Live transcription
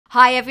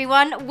Hi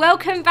everyone,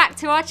 welcome back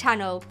to our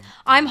channel.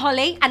 I'm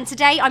Holly and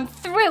today I'm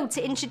thrilled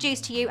to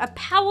introduce to you a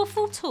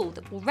powerful tool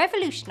that will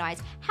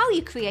revolutionise how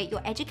you create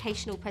your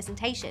educational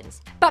presentations.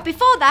 But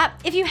before that,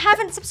 if you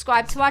haven't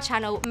subscribed to our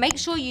channel, make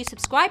sure you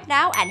subscribe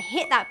now and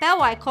hit that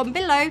bell icon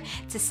below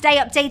to stay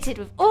updated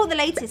with all the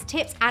latest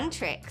tips and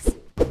tricks.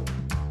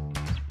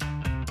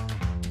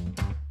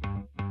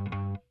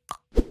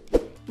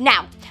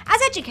 Now,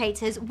 as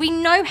educators, we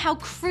know how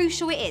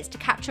crucial it is to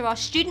capture our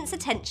students'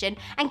 attention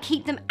and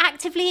keep them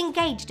actively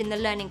engaged in the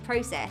learning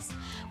process.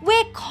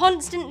 We're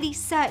constantly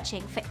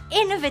searching for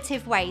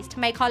innovative ways to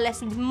make our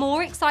lessons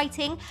more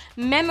exciting,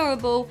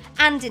 memorable,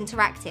 and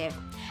interactive.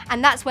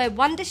 And that's where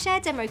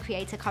Wondershare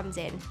DemoCreator comes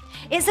in.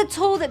 It's a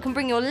tool that can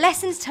bring your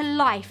lessons to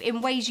life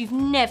in ways you've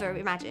never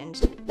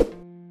imagined.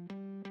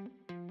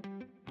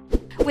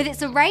 With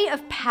its array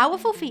of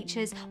powerful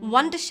features,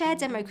 Wondershare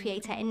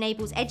DemoCreator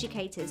enables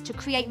educators to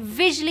create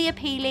visually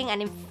appealing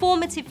and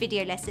informative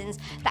video lessons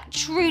that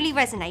truly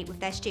resonate with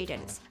their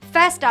students.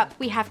 First up,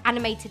 we have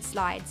animated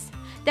slides.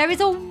 There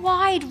is a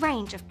wide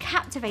range of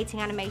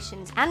captivating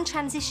animations and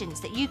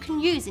transitions that you can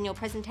use in your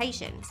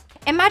presentations.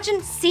 Imagine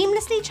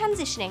seamlessly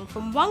transitioning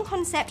from one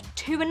concept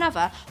to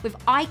another with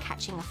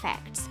eye-catching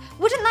effects.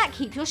 Wouldn't that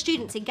keep your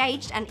students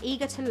engaged and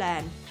eager to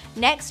learn?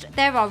 Next,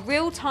 there are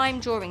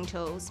real-time drawing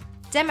tools.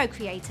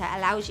 DemoCreator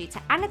allows you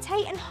to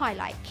annotate and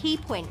highlight key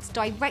points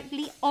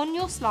directly on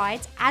your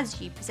slides as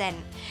you present.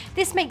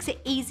 This makes it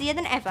easier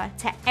than ever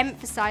to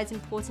emphasize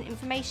important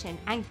information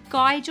and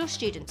guide your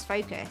students'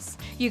 focus.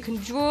 You can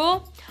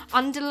draw,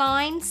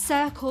 underline,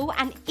 circle,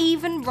 and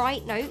even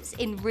write notes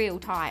in real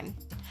time.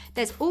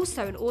 There's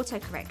also an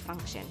autocorrect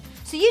function,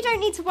 so you don't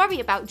need to worry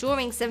about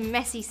drawing some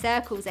messy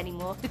circles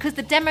anymore because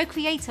the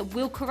DemoCreator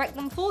will correct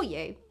them for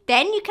you.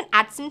 Then you can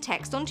add some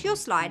text onto your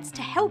slides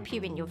to help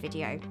you in your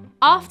video.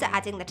 After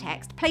adding the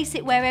text, place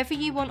it wherever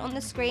you want on the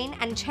screen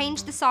and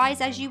change the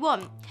size as you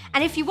want.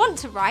 And if you want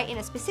to write in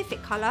a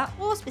specific colour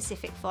or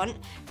specific font,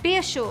 be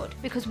assured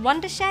because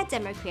Wondershare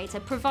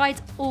DemoCreator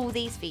provides all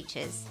these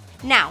features.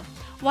 Now,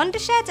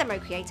 Wondershare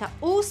DemoCreator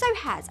also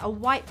has a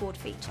whiteboard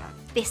feature.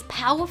 This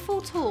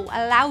powerful tool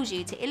allows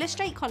you to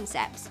illustrate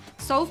concepts,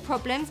 solve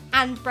problems,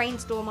 and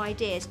brainstorm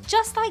ideas,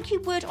 just like you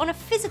would on a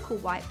physical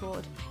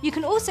whiteboard. You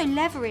can also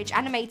leverage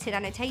animated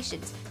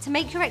annotations to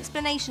make your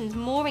explanations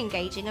more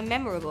engaging and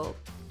memorable.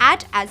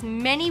 Add as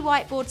many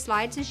whiteboard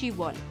slides as you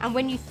want, and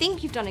when you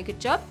think you've done a good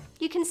job,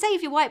 you can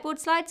save your whiteboard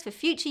slides for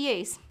future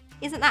use.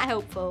 Isn't that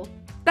helpful?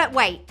 But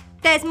wait,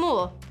 there's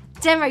more.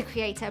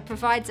 DemoCreator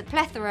provides a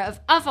plethora of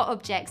other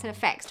objects and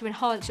effects to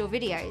enhance your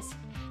videos.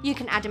 You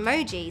can add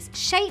emojis,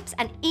 shapes,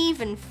 and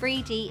even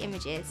 3D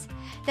images.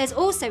 There's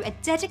also a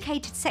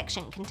dedicated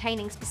section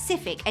containing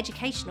specific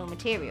educational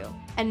material.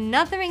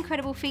 Another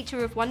incredible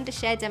feature of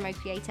Wondershare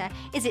DemoCreator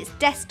is its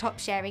desktop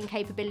sharing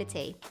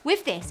capability.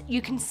 With this,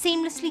 you can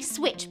seamlessly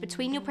switch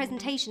between your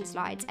presentation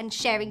slides and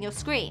sharing your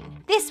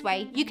screen. This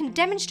way, you can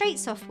demonstrate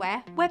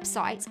software,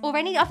 websites, or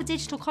any other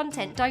digital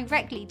content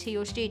directly to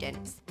your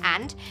students.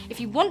 And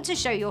if you want to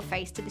show your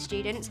face to the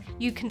students,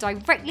 you can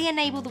directly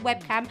enable the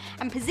webcam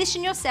and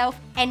position yourself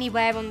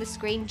anywhere on the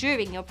screen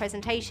during your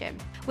presentation.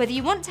 Whether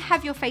you want to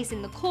have your face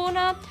in the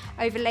corner,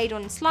 overlaid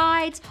on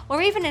slides,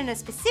 or even in a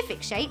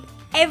specific shape,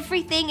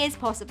 everything is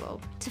possible.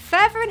 To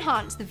further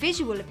enhance the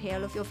visual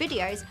appeal of your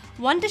videos,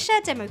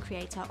 Wondershare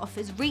DemoCreator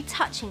offers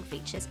retouching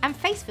features and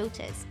face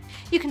filters.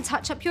 You can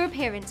touch up your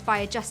appearance by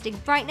adjusting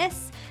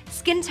brightness,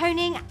 skin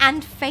toning,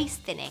 and face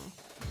thinning.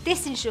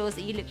 This ensures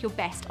that you look your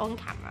best on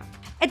camera.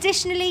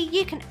 Additionally,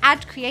 you can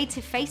add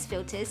creative face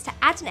filters to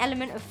add an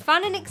element of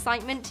fun and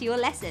excitement to your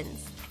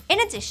lessons. In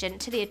addition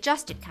to the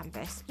adjusted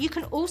canvas, you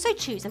can also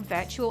choose a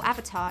virtual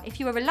avatar if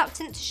you are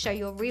reluctant to show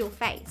your real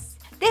face.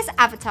 This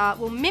avatar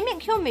will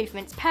mimic your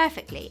movements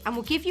perfectly and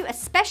will give you a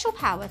special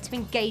power to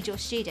engage your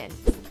students.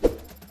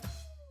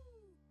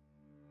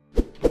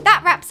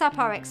 That wraps up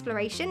our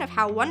exploration of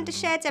how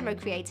Wondershare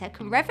DemoCreator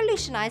can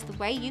revolutionise the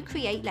way you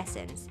create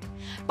lessons.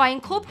 By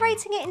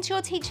incorporating it into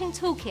your teaching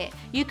toolkit,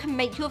 you can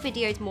make your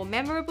videos more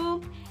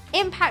memorable,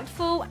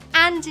 impactful,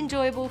 and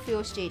enjoyable for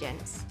your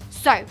students.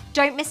 So,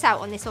 don't miss out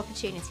on this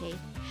opportunity.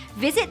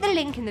 Visit the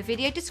link in the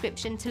video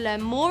description to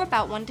learn more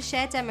about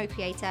Wondershare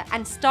DemoCreator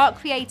and start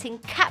creating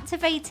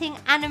captivating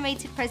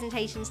animated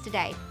presentations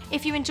today.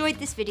 If you enjoyed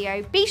this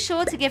video, be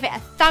sure to give it a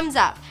thumbs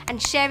up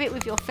and share it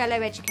with your fellow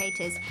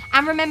educators.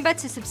 And remember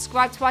to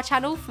subscribe to our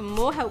channel for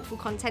more helpful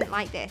content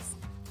like this.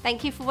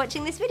 Thank you for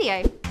watching this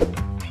video.